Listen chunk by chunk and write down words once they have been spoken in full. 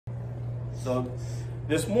So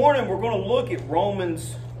this morning we're going to look at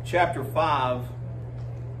Romans chapter 5,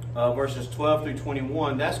 verses 12 through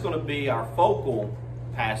 21. That's going to be our focal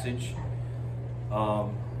passage. I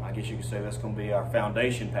guess you could say that's going to be our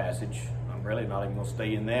foundation passage. I'm really not even going to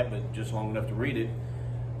stay in that, but just long enough to read it.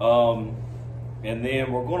 And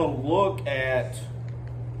then we're going to look at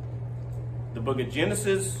the book of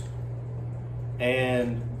Genesis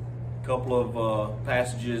and a couple of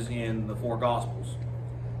passages in the four Gospels.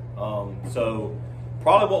 So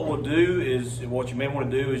probably what we'll do is, what you may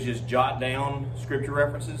want to do is just jot down scripture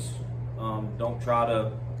references. Don't try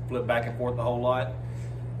to flip back and forth a whole lot.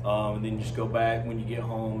 And then just go back when you get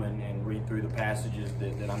home and read through the passages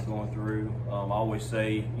that I'm going through. I always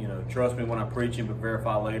say, trust me when I'm preaching, but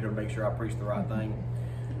verify later, make sure I preach the right thing.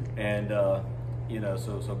 And,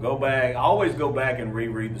 so go back. I always go back and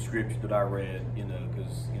reread the scripture that I read,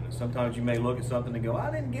 because, sometimes you may look at something and go,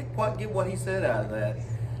 I didn't quite get what he said out of that.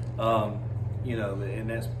 And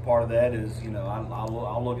that's part of that is,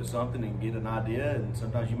 I'll look at something and get an idea, and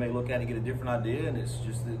sometimes you may look at it and get a different idea, and it's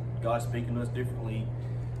just that God's speaking to us differently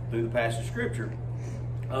through the passage of scripture.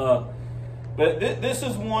 But this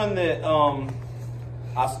is one that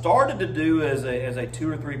I started to do as a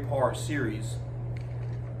 2 or 3 part series,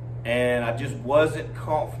 and I just wasn't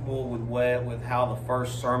comfortable with how the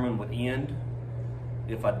first sermon would end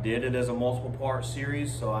if I did it as a multiple part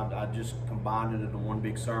series. So I just combined it into one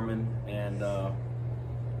big sermon, and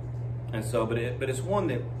so but it's one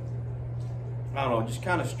that I don't know, just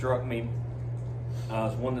kind of struck me.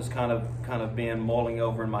 It's one that's kind of been mulling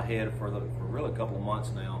over in my head for really a couple of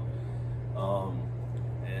months now,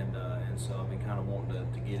 and so I've been kind of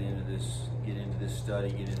wanting to get into this study,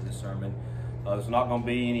 get into this sermon. There's not going to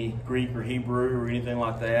be any Greek or Hebrew or anything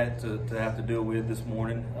like that to have to deal with this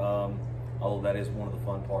morning. Although that is one of the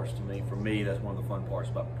fun parts to me. For me, that's one of the fun parts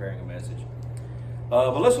about preparing a message.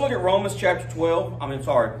 But let's look at Romans chapter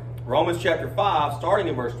 5, starting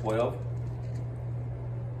in verse 12.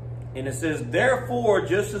 And it says, therefore,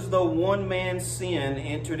 just as though one man's sin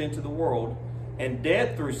entered into the world, and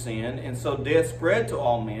death through sin, and so death spread to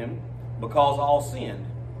all men, because all sinned.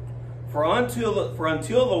 For until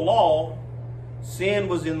the law, sin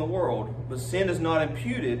was in the world, but sin is not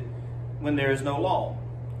imputed when there is no law.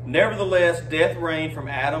 Nevertheless, death reigned from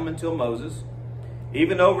Adam until Moses,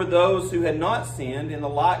 even over those who had not sinned, in the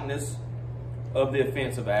likeness of the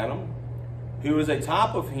offense of Adam, who is a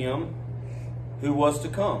type of him who was to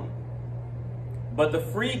come. But the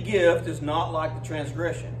free gift is not like the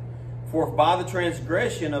transgression. For if by the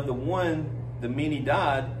transgression of the one the many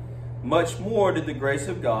died, much more did the grace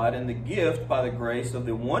of God and the gift by the grace of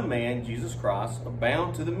the one man, Jesus Christ,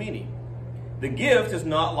 abound to the many. The gift is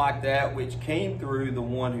not like that which came through the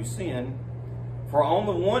one who sinned. For on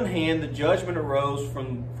the one hand, the judgment arose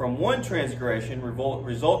from one transgression,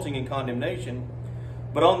 resulting in condemnation.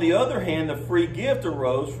 But on the other hand, the free gift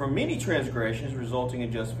arose from many transgressions, resulting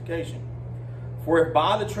in justification. For if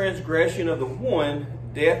by the transgression of the one,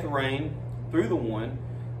 death reigned through the one,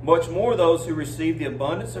 much more those who received the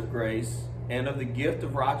abundance of grace and of the gift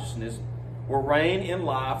of righteousness will reign in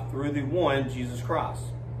life through the one, Jesus Christ.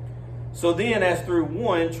 So then, as through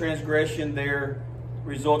one transgression there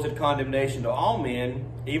resulted condemnation to all men,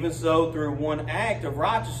 even so through one act of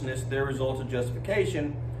righteousness there resulted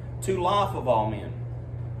justification to life of all men.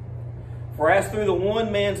 For as through the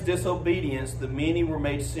one man's disobedience the many were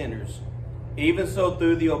made sinners, even so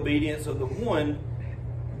through the obedience of the one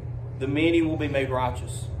the many will be made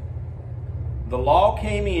righteous. The law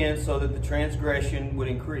came in so that the transgression would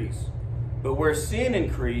increase, but where sin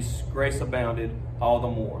increased, grace abounded all the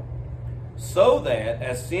more. So that,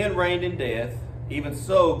 as sin reigned in death, even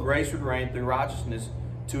so grace would reign through righteousness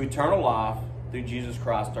to eternal life through Jesus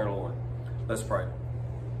Christ our Lord. Let's pray.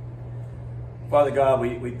 Father God,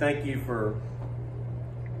 we thank you for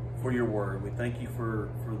your word. We thank you for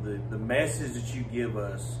the message that you give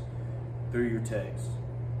us through your text.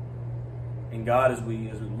 And God, as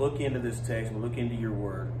we look into this text, we look into your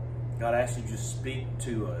word, God, I ask you to just speak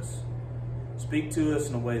to us. Speak to us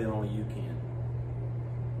in a way that only you can.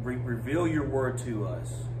 Reveal your word to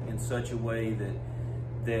us in such a way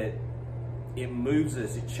that it moves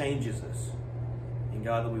us, it changes us. And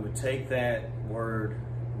God, that we would take that word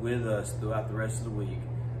with us throughout the rest of the week,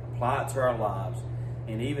 apply it to our lives,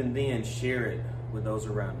 and even then share it with those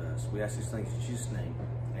around us. We ask these things in Jesus' name.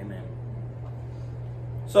 Amen.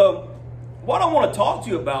 So, what I want to talk to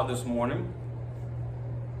you about this morning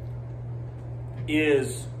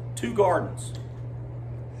is 2 gardens.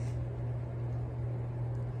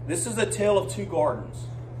 This is a tale of 2 gardens.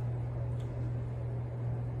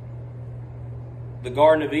 The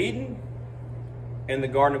Garden of Eden and the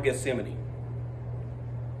Garden of Gethsemane.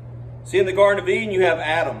 See, in the Garden of Eden, you have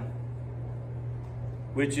Adam,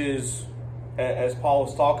 which is, as Paul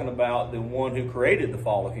was talking about, the one who created the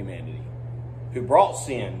fall of humanity, who brought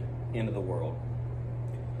sin into the world.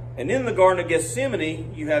 And in the Garden of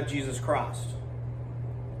Gethsemane, you have Jesus Christ,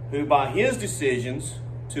 who by his decisions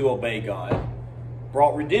to obey God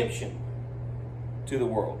brought redemption to the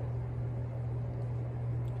world.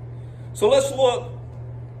 So let's look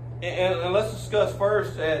and let's discuss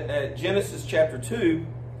first at Genesis chapter 2.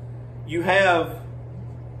 You have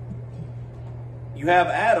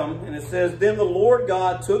Adam, and it says, "Then the Lord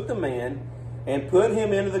God took the man and put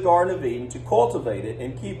him into the Garden of Eden to cultivate it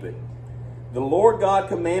and keep it. The Lord God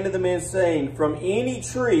commanded the man, saying, From any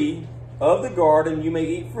tree of the garden you may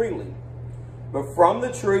eat freely, but from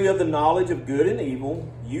the tree of the knowledge of good and evil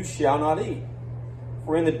you shall not eat.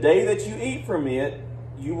 For in the day that you eat from it,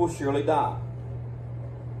 you will surely die."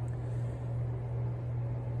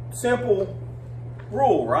 Simple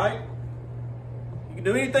rule, right? You can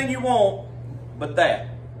do anything you want, but that.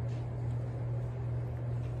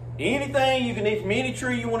 Anything you can eat from any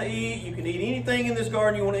tree you want to eat. You can eat anything in this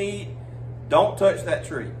garden you want to eat. Don't touch that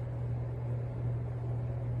tree.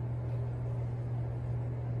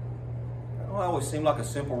 That always seems like a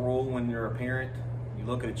simple rule when you're a parent. You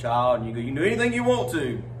look at a child and you go, "You can do anything you want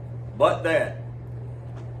to, but that."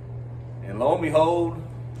 And lo and behold,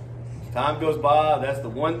 as time goes by, that's the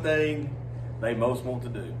one thing they most want to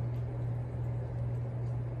do.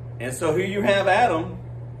 And so here you have Adam.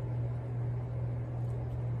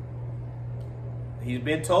 He's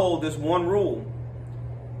been told this one rule.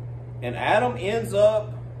 And Adam ends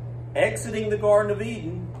up exiting the Garden of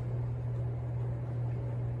Eden,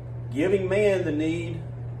 giving man the need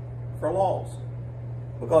for laws.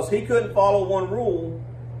 Because he couldn't follow one rule,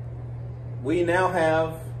 we now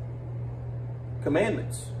have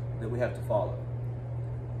commandments that we have to follow.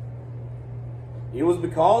 It was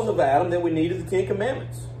because of Adam that we needed the 10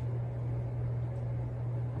 Commandments.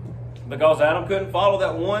 Because Adam couldn't follow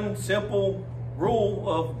that one simple rule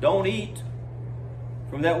of don't eat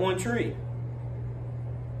from that one tree.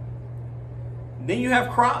 Then you have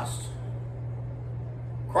Christ.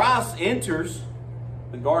 Christ enters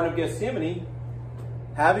the Garden of Gethsemane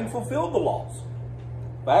having fulfilled the laws.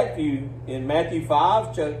 In fact, in Matthew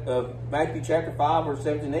chapter 5, verse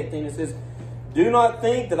 17 and 18, it says, "Do not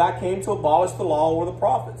think that I came to abolish the law or the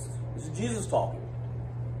prophets." This is Jesus talking.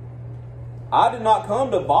 "I did not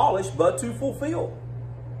come to abolish, but to fulfill.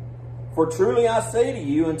 For truly I say to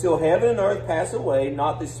you, until heaven and earth pass away,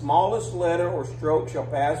 not the smallest letter or stroke shall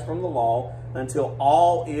pass from the law until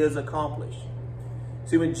all is accomplished."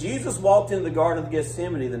 See, when Jesus walked into the Garden of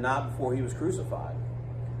Gethsemane the night before he was crucified,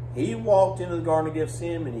 he walked into the Garden of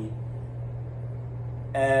Gethsemane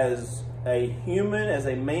as a human, as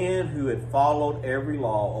a man who had followed every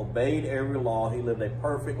law, obeyed every law. He lived a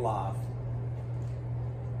perfect life.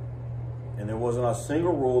 And there wasn't a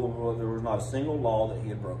single rule, there was not a single law that he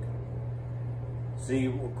had broken. See,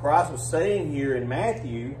 what Christ was saying here in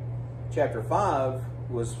Matthew chapter 5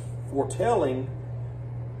 was foretelling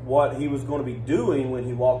what he was going to be doing when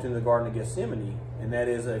he walked into the Garden of Gethsemane, and that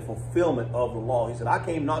is a fulfillment of the law. He said, "I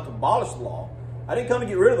came not to abolish the law. I didn't come to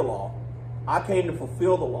get rid of the law. I came to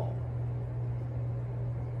fulfill the law."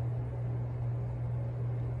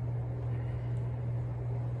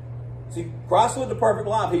 See, Christ lived a perfect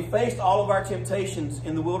life. He faced all of our temptations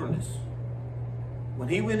in the wilderness. When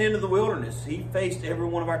he went into the wilderness, he faced every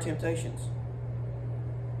one of our temptations.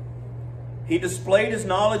 He displayed his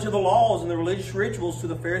knowledge of the laws and the religious rituals to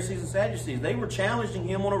the Pharisees and Sadducees. They were challenging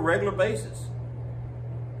him on a regular basis.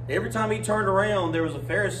 Every time he turned around, there was a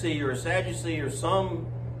Pharisee or a Sadducee or some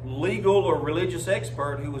legal or religious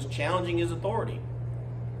expert who was challenging his authority.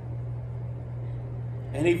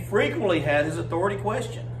 And he frequently had his authority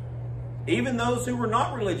questioned. Even those who were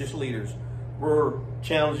not religious leaders were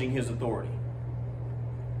challenging his authority.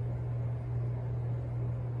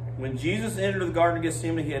 When Jesus entered the Garden of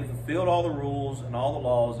Gethsemane, he had fulfilled all the rules and all the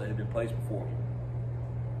laws that had been placed before him.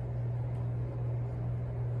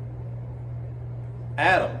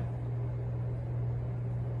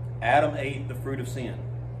 Adam ate the fruit of sin.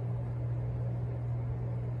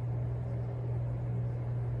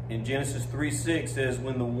 In Genesis 3:6 says,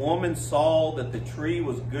 "When the woman saw that the tree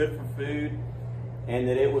was good for food, and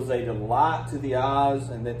that it was a delight to the eyes,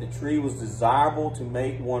 and that the tree was desirable to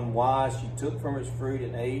make one wise, she took from its fruit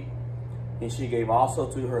and ate, and she gave also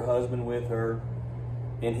to her husband with her,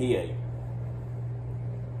 and he ate."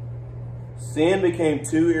 Sin became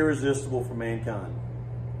too irresistible for mankind.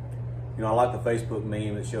 You know, I like the Facebook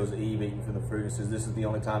meme that shows Eve eating from the fruit. It says, "This is the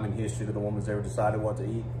only time in history that a woman's ever decided what to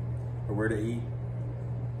eat or where to eat."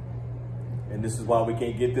 And this is why we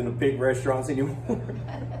can't get them to pick restaurants anymore.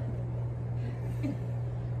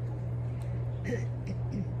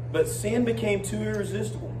 But sin became too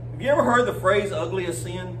irresistible. Have you ever heard the phrase ugly as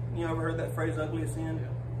sin? You ever heard that phrase, ugly as sin?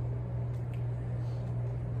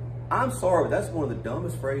 I'm sorry, but that's one of the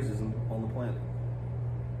dumbest phrases on the planet.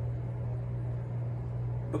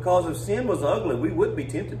 Because if sin was ugly, we wouldn't be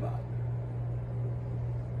tempted by it.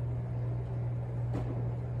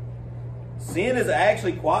 Sin is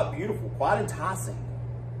actually quite beautiful, quite enticing.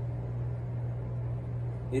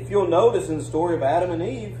 If you'll notice in the story of Adam and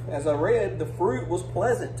Eve, as I read, the fruit was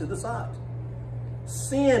pleasant to the sight.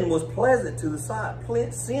 Sin was pleasant to the sight.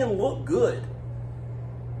 Sin looked good.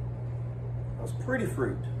 It was pretty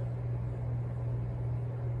fruit.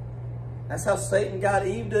 That's how Satan got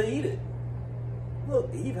Eve to eat it. Look,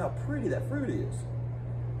 Eve, how pretty that fruit is.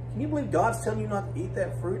 Can you believe God's telling you not to eat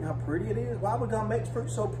that fruit and how pretty it is? Why would God make fruit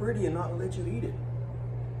so pretty and not let you eat it?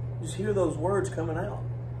 Just hear those words coming out.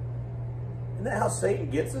 Isn't that how Satan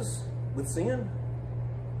gets us with sin?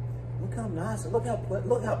 Look how nice, look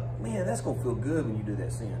how, man, that's going to feel good when you do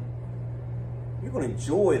that sin. You're going to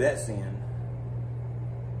enjoy that sin.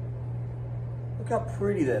 Look how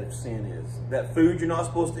pretty that sin is. That food you're not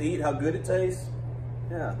supposed to eat, how good it tastes.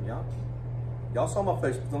 Yeah, y'all saw my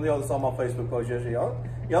Facebook, some of y'all saw my Facebook post yesterday.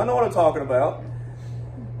 Y'all know what I'm talking about.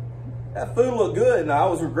 That food looked good. Now, I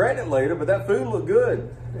was regretting it later, but that food looked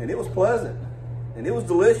good. And it was pleasant. And it was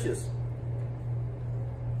delicious.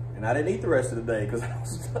 And I didn't eat the rest of the day because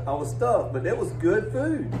I was stuffed, but it was good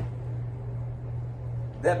food.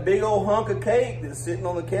 That big old hunk of cake that's sitting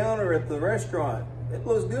on the counter at the restaurant, it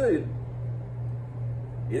looks good.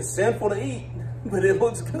 It's sinful to eat, but it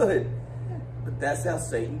looks good. But that's how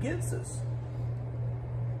Satan gets us.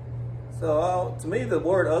 So to me, the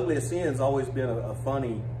word ugly as sin has always been a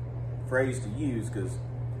funny phrase to use because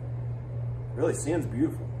really sin's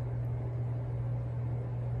beautiful.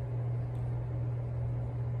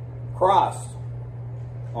 Christ,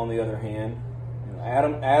 on the other hand,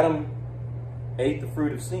 Adam ate the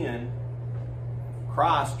fruit of sin.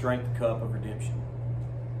 Christ drank the cup of redemption.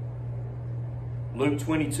 Luke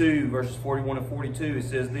 22, verses 41 and 42, it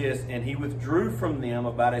says this, and he withdrew from them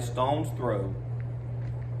about a stone's throw,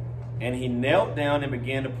 and he knelt down and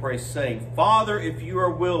began to pray, saying, Father, if you are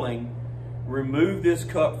willing, remove this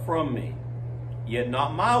cup from me. Yet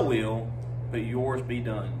not my will, but yours be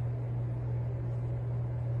done.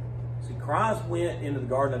 See, Christ went into the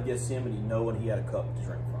Garden of Gethsemane knowing he had a cup to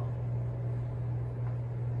drink from.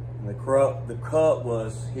 And the cup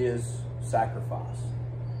was his sacrifice.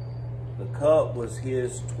 The cup was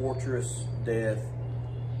his torturous death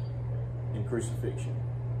and crucifixion.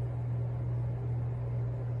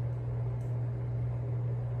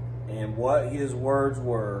 And what his words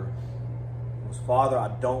were was, Father, I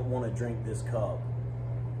don't want to drink this cup,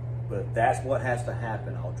 but that's what has to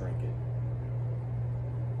happen. I'll drink it.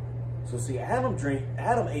 So see, Adam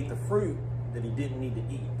ate the fruit that he didn't need to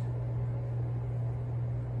eat,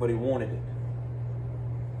 but he wanted it.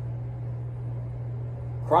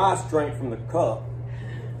 Christ drank from the cup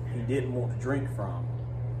he didn't want to drink from,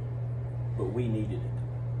 but we needed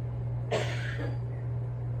it.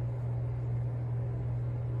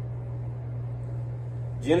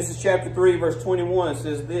 Genesis chapter 3, verse 21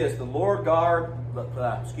 says this, the Lord God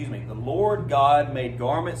made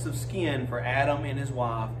garments of skin for Adam and his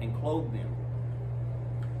wife and clothed them.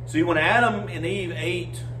 See, when Adam and Eve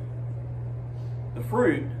ate the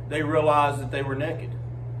fruit, they realized that they were naked.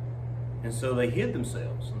 And so they hid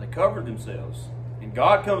themselves and they covered themselves. And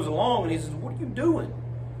God comes along and he says, what are you doing?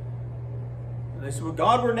 And they said, well,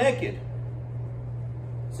 God, we're naked.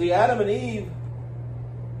 See, Adam and Eve,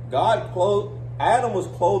 Adam was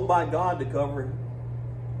clothed by God to cover him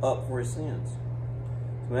up for his sins.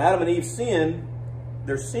 So when Adam and Eve sinned,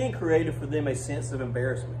 their sin created for them a sense of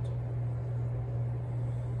embarrassment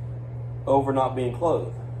over not being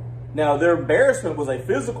clothed. Now, their embarrassment was a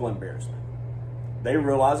physical embarrassment. They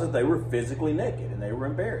realized that they were physically naked and they were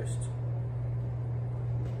embarrassed.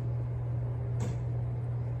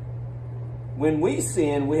 When we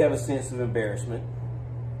sin, we have a sense of embarrassment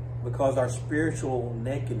because our spiritual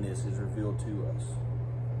nakedness is revealed to us.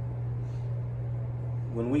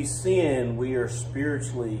 When we sin, we are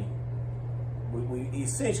spiritually, we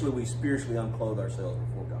spiritually unclothe ourselves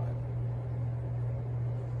before God.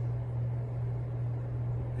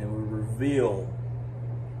 And we reveal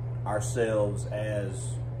ourselves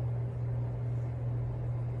as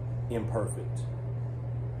imperfect.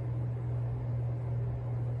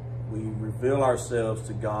 We reveal ourselves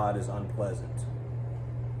to God as unpleasant.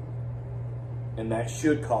 And that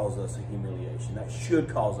should cause us a humiliation. That should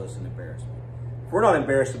cause us an embarrassment. If we're not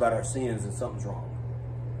embarrassed about our sins, then something's wrong.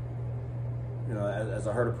 You know, as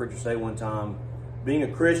I heard a preacher say one time, being a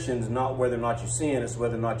Christian is not whether or not you sin, it's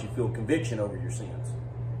whether or not you feel conviction over your sins.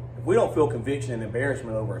 If we don't feel conviction and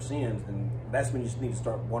embarrassment over our sins, then that's when you just need to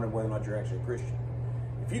start wondering whether or not you're actually a Christian.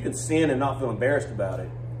 If you can sin and not feel embarrassed about it,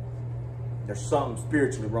 there's something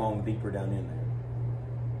spiritually wrong deeper down in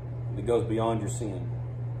there. It goes beyond your sin.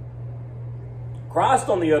 Christ,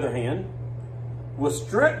 on the other hand, was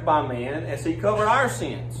stripped by man as he covered our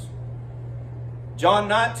sins. John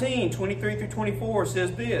 19, 23 through 24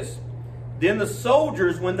 says this: Then the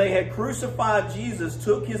soldiers, when they had crucified Jesus,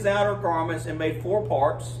 took his outer garments and made 4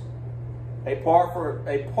 parts, a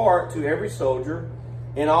part to every soldier,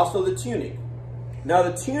 and also the tunic. Now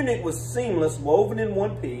the tunic was seamless, woven in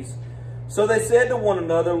one piece. So they said to one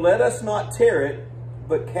another, Let us not tear it,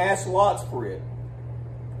 but cast lots for it,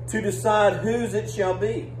 to decide whose it shall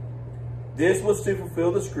be. This was to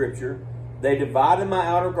fulfill the scripture. They divided my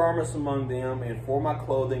outer garments among them, and for my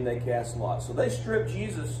clothing they cast lots. So they stripped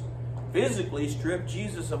Jesus, physically stripped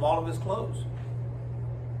Jesus of all of his clothes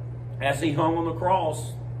as he hung on the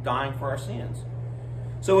cross, dying for our sins.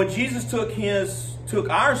 So when Jesus took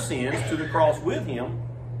our sins to the cross with him,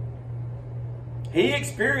 he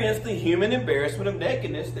experienced the human embarrassment of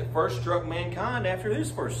nakedness that first struck mankind after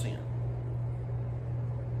his first sin.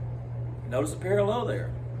 Notice the parallel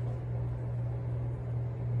there.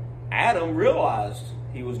 Adam realized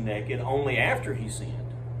he was naked only after he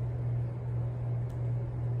sinned.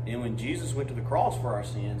 And when Jesus went to the cross for our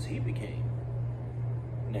sins, he became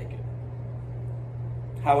naked.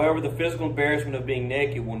 However, the physical embarrassment of being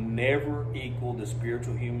naked will never equal the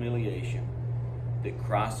spiritual humiliation that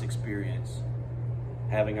Christ experienced,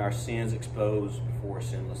 having our sins exposed before a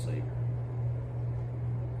sinless Savior.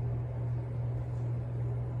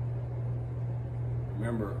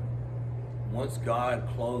 Remember, once God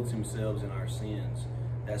clothes himself in our sins,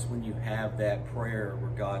 that's when you have that prayer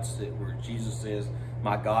where Jesus says,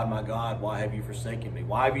 my God, why have you forsaken me?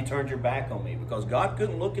 Why have you turned your back on me? Because God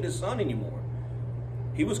couldn't look at his son anymore.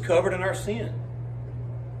 He was covered in our sin.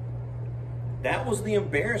 That was the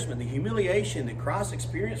embarrassment, the humiliation that Christ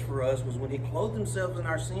experienced for us, was when he clothed himself in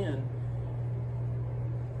our sin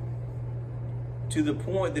to the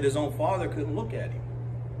point that his own Father couldn't look at him.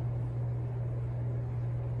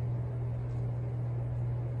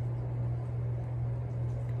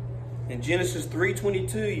 In Genesis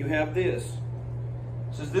 3:22, you have this.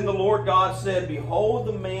 It says, Then the Lord God said, Behold,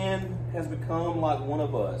 the man has become like one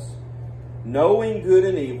of us, knowing good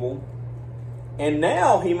and evil. And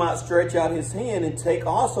now he might stretch out his hand and take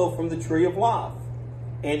also from the tree of life,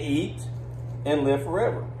 and eat and live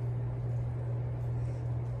forever.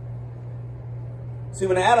 See,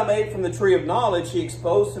 when Adam ate from the tree of knowledge, he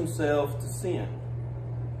exposed himself to sin.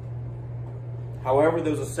 However,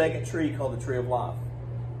 there was a second tree called the tree of life.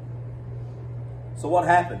 So what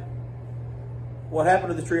happened? What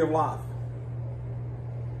happened to the tree of life?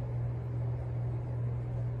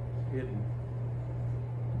 Hidden.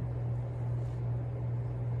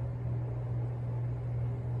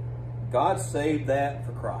 God saved that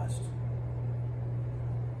for Christ.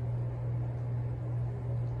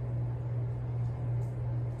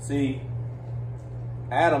 See,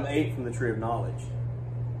 Adam ate from the tree of knowledge.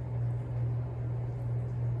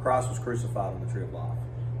 Christ was crucified on the tree of life.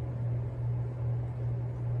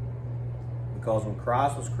 Because when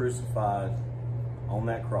Christ was crucified on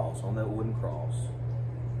that cross, on that wooden cross,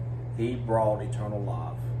 he brought eternal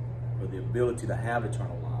life, or the ability to have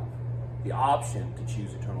eternal life, the option to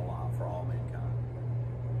choose eternal life for all mankind.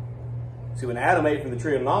 See, when Adam ate from the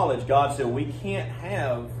tree of knowledge, God said we can't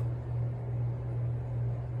have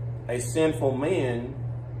a sinful man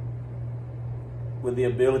with the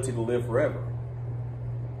ability to live forever.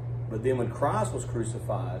 But then when Christ was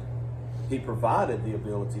crucified, he provided the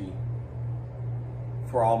ability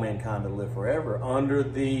for all mankind to live forever under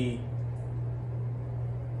the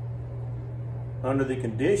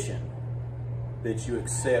condition that you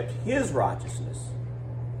accept his righteousness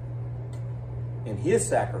and his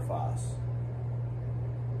sacrifice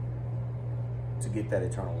to get that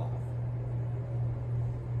eternal life.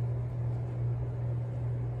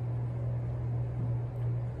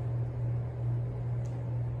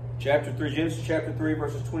 Genesis chapter 3,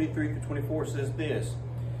 verses 23 through 24 says this.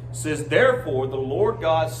 It says, Therefore the Lord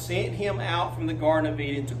God sent him out from the Garden of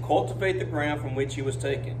Eden to cultivate the ground from which he was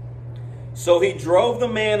taken. So he drove the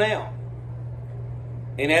man out.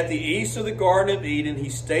 And at the east of the Garden of Eden, he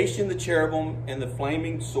stationed the cherubim and the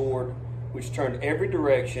flaming sword, which turned every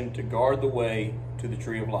direction to guard the way to the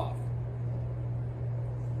tree of life.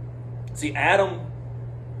 See, Adam,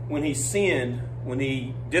 when he sinned, when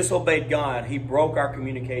he disobeyed God, he broke our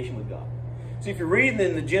communication with God. See, if you're reading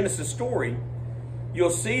in the Genesis story, you'll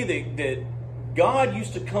see that God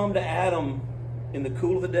used to come to Adam in the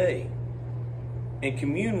cool of the day and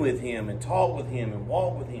commune with him and talk with him and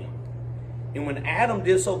walk with him. And when Adam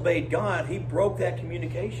disobeyed God, he broke that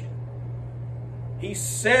communication. He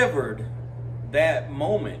severed that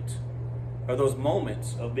moment, or those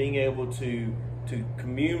moments of being able to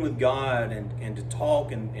commune with God and to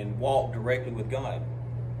talk and walk directly with God.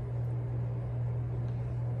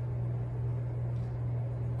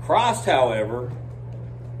 Christ, however,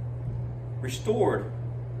 restored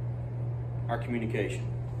our communication.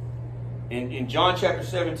 In John chapter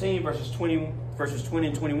 17, verses 20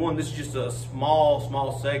 and 21, this is just a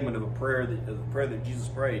small segment of a prayer that Jesus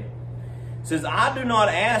prayed. It says, I do not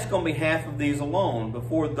ask on behalf of these alone, but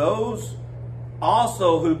for those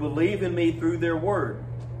also who believe in me through their word.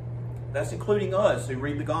 That's including us who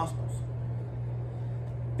read the Gospels.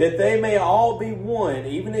 That they may all be one,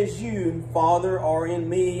 even as you, Father, are in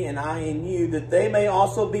me and I in you, that they may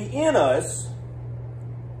also be in us,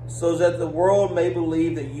 so that the world may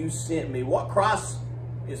believe that you sent me. What Christ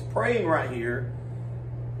is praying right here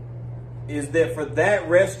is that for that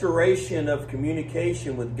restoration of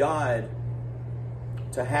communication with God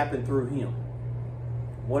to happen through him.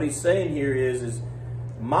 What he's saying here is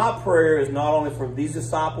my prayer is not only for these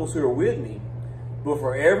disciples who are with me, but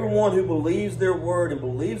for everyone who believes their word and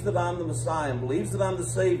believes that I'm the Messiah and believes that I'm the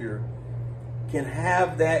Savior, can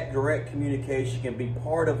have that direct communication, can be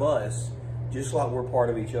part of us, just like we're part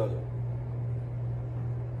of each other.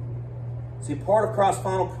 See, part of Christ's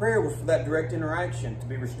final prayer was for that direct interaction to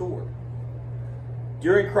be restored.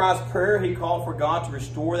 During Christ's prayer, he called for God to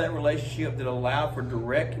restore that relationship that allowed for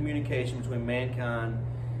direct communication between mankind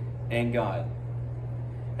and God.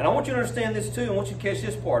 And I want you to understand this too. I want you to catch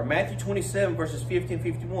this part. Matthew 27, verses 50 and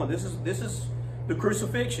 51. This is the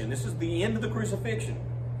crucifixion. This is the end of the crucifixion.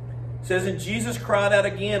 It says, and Jesus cried out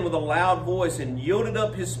again with a loud voice and yielded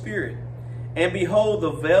up his spirit. And behold,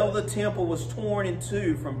 the veil of the temple was torn in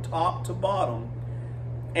two from top to bottom,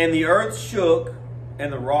 and the earth shook,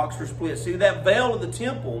 and the rocks were split. See, that veil of the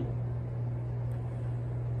temple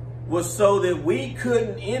was so that we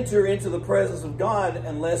couldn't enter into the presence of God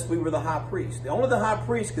unless we were the high priest. Only the high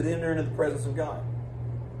priest could enter into the presence of God.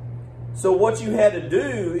 So what you had to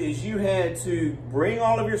do is you had to bring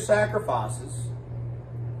all of your sacrifices,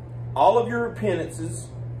 all of your repentances,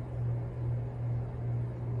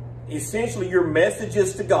 essentially your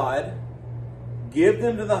messages to God, give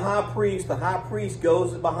them to the high priest. The high priest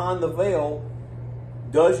goes behind the veil,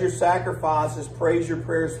 does your sacrifices, prays your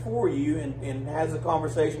prayers for you, and has a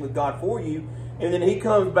conversation with God for you. And then he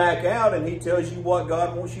comes back out and he tells you what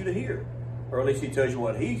God wants you to hear. Or at least he tells you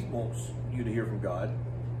what he wants you to hear from God.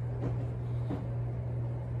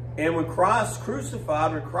 And when Christ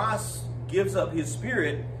crucified, when Christ gives up his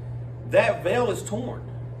spirit, that veil is torn.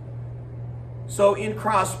 So in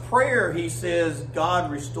Christ's prayer, he says,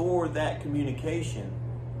 God, restore that communication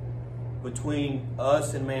between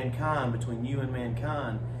us and mankind, between you and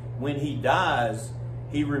mankind. When he dies,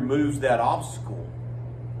 he removes that obstacle,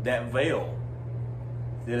 that veil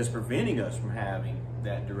that is preventing us from having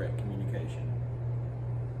that direct communication.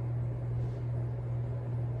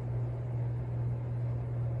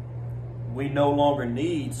 We no longer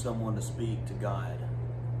need someone to speak to God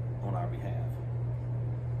on our behalf.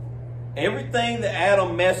 Everything that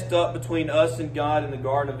Adam messed up between us and God in the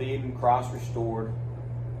Garden of Eden, Christ restored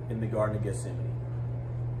in the Garden of Gethsemane.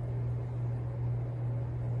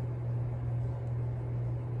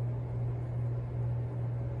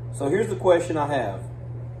 So here's the question I have.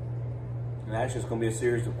 And actually it's going to be a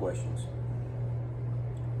series of questions.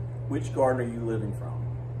 Which garden are you living from?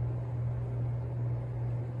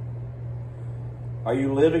 Are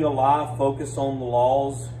you living a life focused on the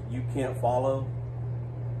laws you can't follow?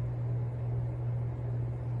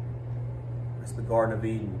 That's the Garden of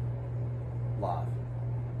Eden life.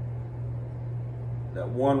 That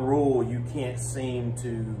one rule you can't seem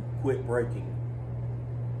to quit breaking.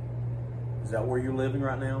 Is that where you're living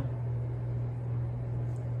right now?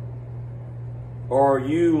 Or are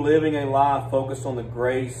you living a life focused on the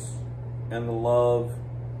grace and the love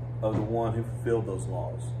of the one who fulfilled those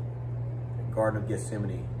laws? The Garden of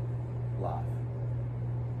Gethsemane life.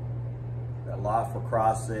 That life where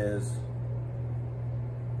Christ says,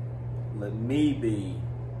 let me be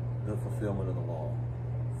the fulfillment of the law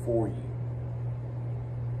for you.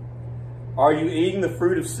 Are you eating the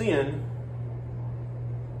fruit of sin,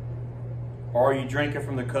 or are you drinking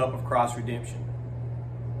from the cup of Christ's redemption?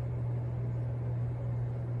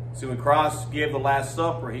 See, when Christ gave the Last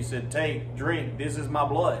Supper, he said, take, drink, this is my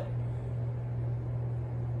blood.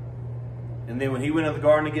 And then when he went to the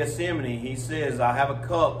Garden of Gethsemane, he says, I have a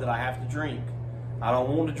cup that I have to drink. I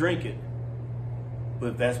don't want to drink it.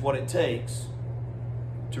 But if that's what it takes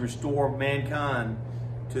to restore mankind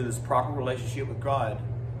to this proper relationship with God,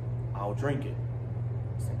 I'll drink it.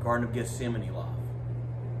 It's the Garden of Gethsemane life.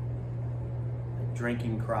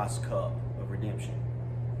 Drinking Christ's cup of redemption.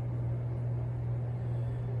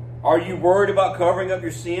 Are you worried about covering up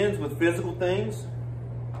your sins with physical things,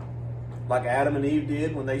 like Adam and Eve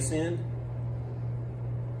did when they sinned?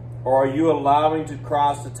 Or are you allowing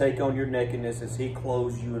Christ to take on your nakedness as he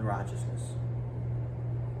clothes you in righteousness?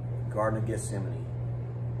 The Garden of Gethsemane,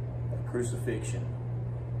 the crucifixion.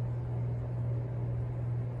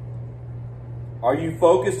 Are you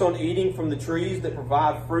focused on eating from the trees that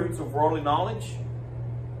provide fruits of worldly knowledge?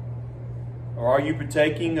 Or are you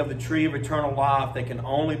partaking of the tree of eternal life that can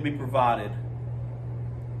only be provided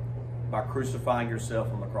by crucifying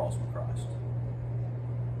yourself on the cross with Christ?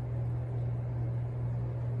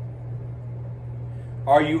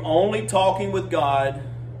 Are you only talking with God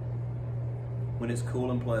when it's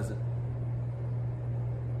cool and pleasant?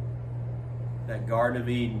 That Garden of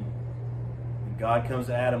Eden, when God comes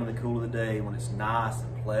to Adam in the cool of the day, when it's nice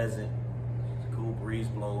and pleasant, there's a cool breeze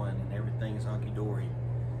blowing and everything's hunky-dory.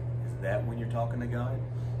 Is that when you're talking to God?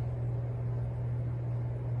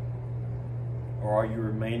 Or are you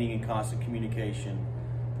remaining in constant communication,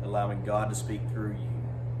 allowing God to speak through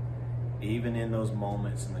you, even in those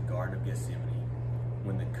moments in the Garden of Gethsemane,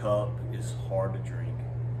 when the cup is hard to drink,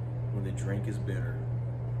 when the drink is bitter,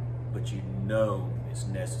 but you know it's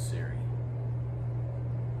necessary?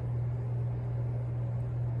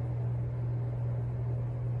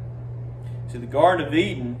 See, the Garden of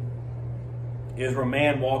Eden is where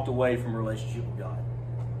man walked away from a relationship with God.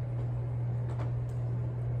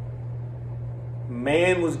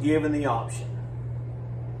 Man was given the option.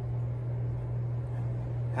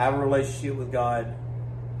 Have a relationship with God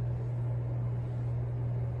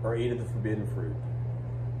or eat of the forbidden fruit.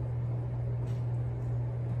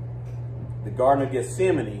 The Garden of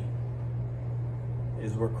Gethsemane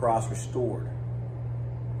is where Christ restored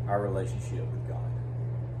our relationship with God.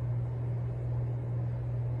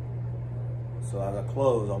 So as I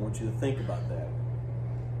close, I want you to think about that.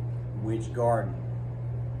 Which garden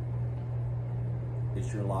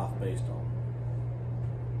is your life based on?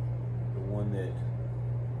 The one that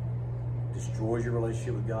destroys your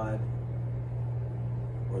relationship with God,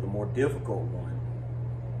 or the more difficult one,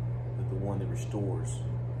 the one that restores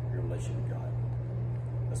your relationship with God?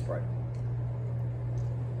 Let's pray.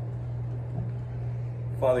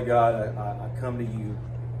 Father God, I come to you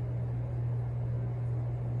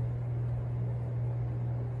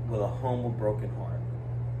with a humble, broken heart.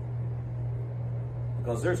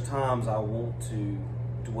 Because there's times I want to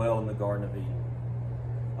dwell in the Garden of Eden.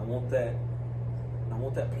 I want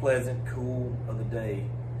that pleasant cool of the day.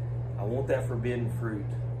 I want that forbidden fruit.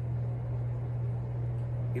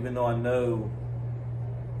 Even though I know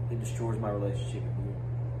it destroys my relationship with you.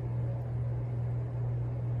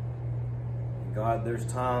 And God, there's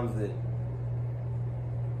times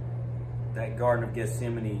that Garden of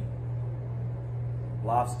Gethsemane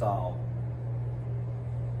lifestyle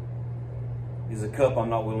is a cup I'm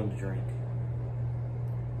not willing to drink.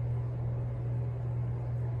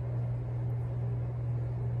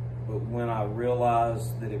 But when I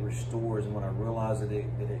realize that it restores, and when I realize that it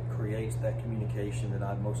creates that communication that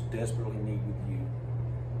I most desperately need with you,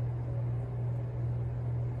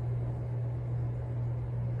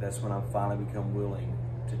 that's when I finally become willing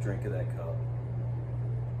to drink of that cup.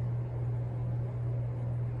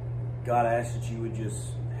 God, I ask that you would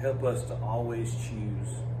just help us to always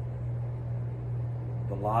choose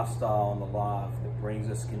the lifestyle and the life that brings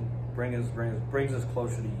us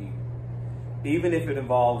closer to you, even if it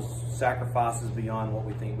involves sacrifices beyond what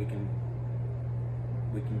we think we can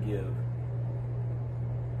give.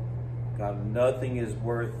 God, nothing is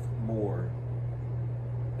worth more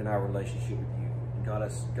than our relationship with you. And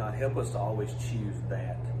God, help us to always choose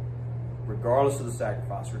that, regardless of the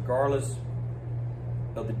sacrifice, regardless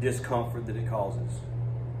of the discomfort that it causes,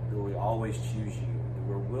 that we always choose you, that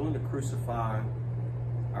we're willing to crucify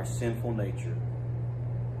our sinful nature.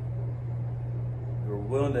 We're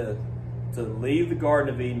willing to leave the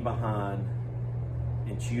Garden of Eden behind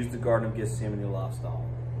and choose the Garden of Gethsemane lifestyle.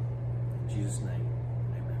 In Jesus' name.